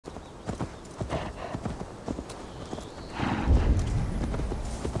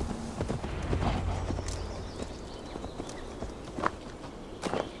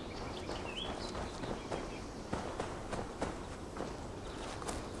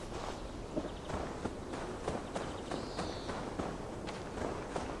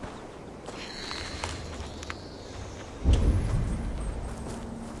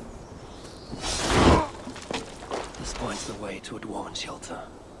dwarven shelter.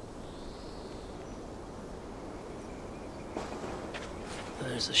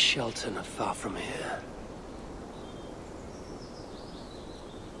 There's a shelter not far from here.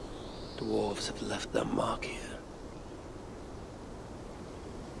 Dwarves have left their mark here.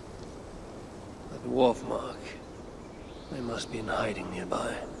 A dwarf mark. They must be in hiding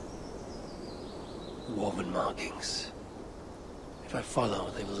nearby. Dwarven markings. If I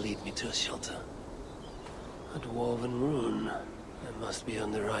follow, they will lead me to a shelter. A dwarven rune. I must be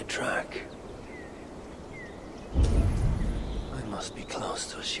on the right track. I must be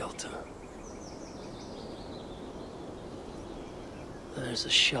close to a shelter. There's a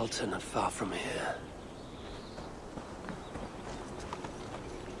shelter not far from here.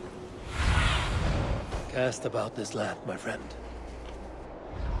 Cast about this land, my friend.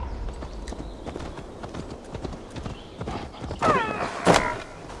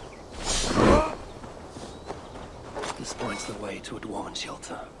 This points the way to a dwarven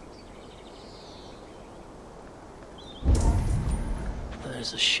shelter.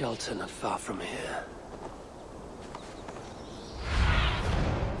 There's a shelter not far from here.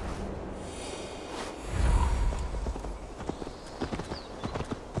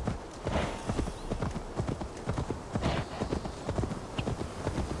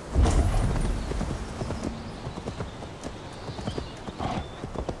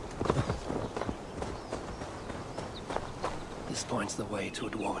 This points the way to a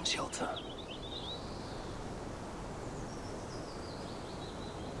dwarven shelter.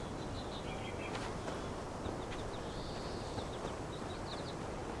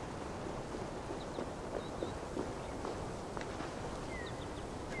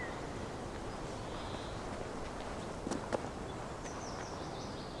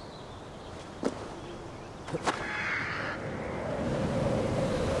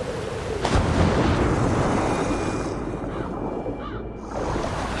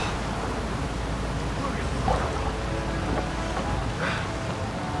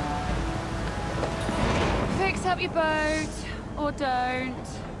 Up your boat, or don't.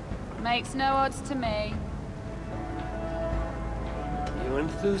 Makes no odds to me. Your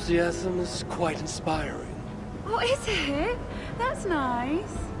enthusiasm is quite inspiring. Oh, is it? That's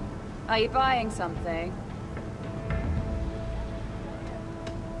nice. Are you buying something?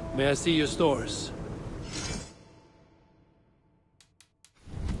 May I see your stores?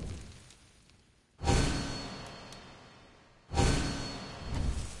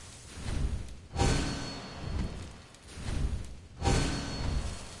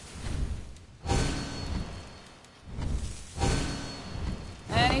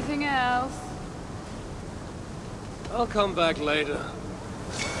 Anything else? I'll come back later.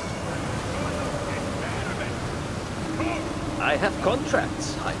 I have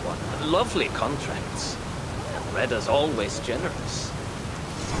contracts, I want. Lovely contracts. Reda's always generous.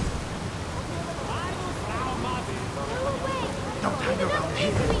 Don't hang around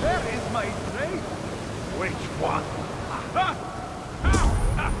here. Where is my drink? Which one?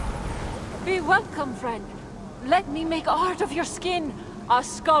 Be welcome, friend. Let me make art of your skin, a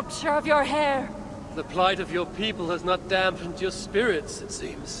sculpture of your hair. The plight of your people has not dampened your spirits, it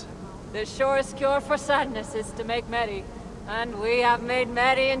seems. The surest cure for sadness is to make merry. And we have made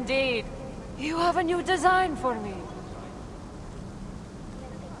merry indeed. You have a new design for me.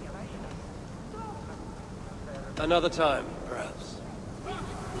 Another time, perhaps.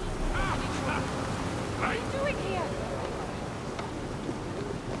 What are you doing here?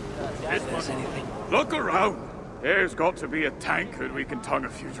 If there's anything. Look around. There's got to be a tankard we can tongue a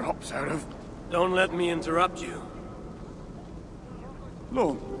few drops out of. Don't let me interrupt you.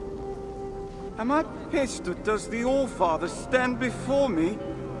 Lord, am I pissed or does the All-Father stand before me?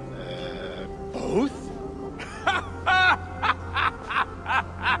 Both?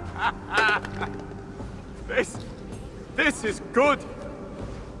 This is good.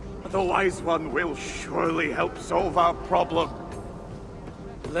 The Wise One will surely help solve our problem.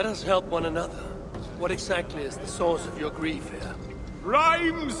 Let us help one another. What exactly is the source of your grief here?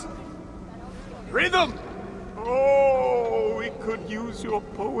 Rhymes! Rhythm! Oh, we could use your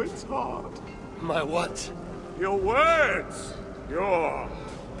poet's heart. My what? Your words! Your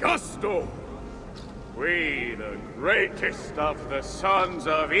gusto! We, the greatest of the sons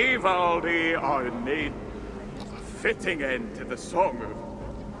of Ivaldi, are in need of a fitting end to the song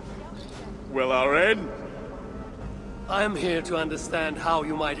of... Will our end? I am here to understand how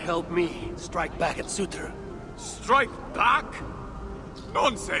you might help me strike back at Sutra. Strike back?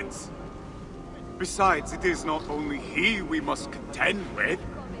 Nonsense! Besides, it is not only he we must contend with,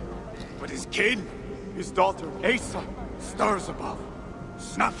 but his kin. His daughter, Asa, stirs above,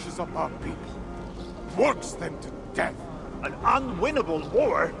 snatches up our people, works them to death. An unwinnable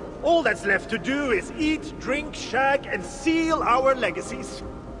war? All that's left to do is eat, drink, shag, and seal our legacies.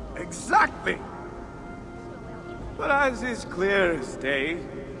 Exactly! But as is clear as day,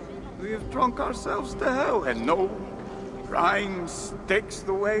 we have drunk ourselves to hell, and no rhyme sticks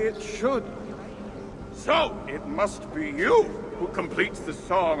the way it should. So, it must be you who completes the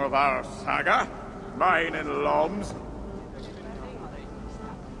song of our saga, mine and Lom's.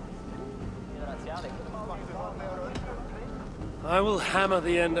 I will hammer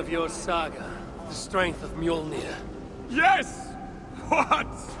the end of your saga, the strength of Mjolnir. Yes! What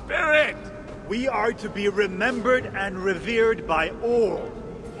spirit! We are to be remembered and revered by all.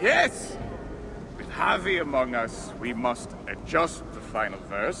 Yes! With Javi among us, we must adjust the final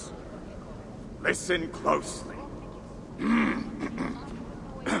verse. Listen closely.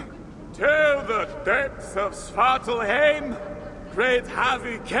 Till the depths of Svartalheim, great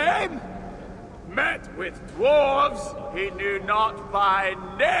Javi came, met with dwarves he knew not by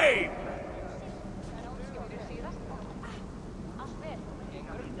name.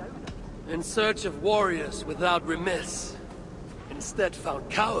 In search of warriors without remiss, instead found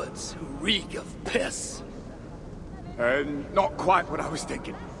cowards who reek of piss. Not quite what I was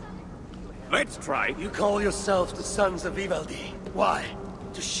thinking. Let's try. You call yourselves the Sons of Ivaldi. Why?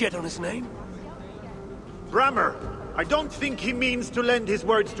 To shit on his name? Brammer, I don't think he means to lend his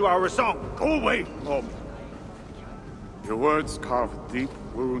words to our song. Go away, Mom. Your words carve a deep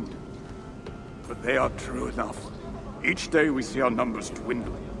wound, but they are true enough. Each day we see our numbers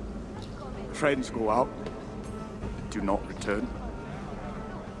dwindle. Friends go out, and do not return.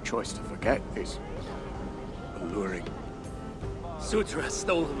 Choice to forget is alluring. Sutra has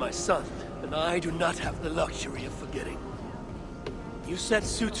stolen my son, and I do not have the luxury of forgetting. You said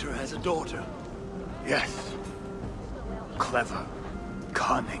Sutra has a daughter. Yes. Clever.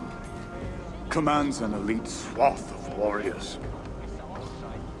 Cunning. Commands an elite swath of warriors.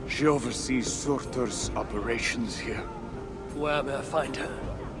 She oversees Surtur's operations here. Where may I find her?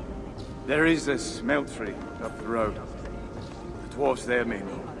 There is a smeltery up the road. The dwarves there may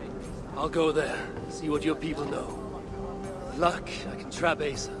know. I'll go there, see what your people know. With luck, I can trap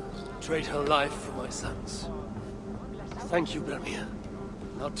Asa, trade her life for my son's. Thank you, Bramir.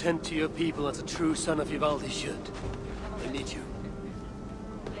 Now tend to your people as a true son of Ivaldi should. I need you.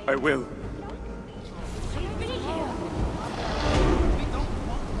 I will.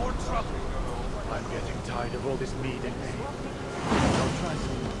 I'm getting tired of all this mead and hay. I'll try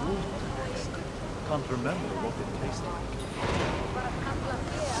some water next. Can't remember what it tastes like.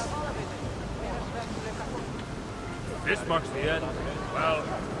 This marks the end. Well,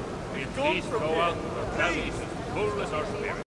 we please go out with our bellies as full as our spirits.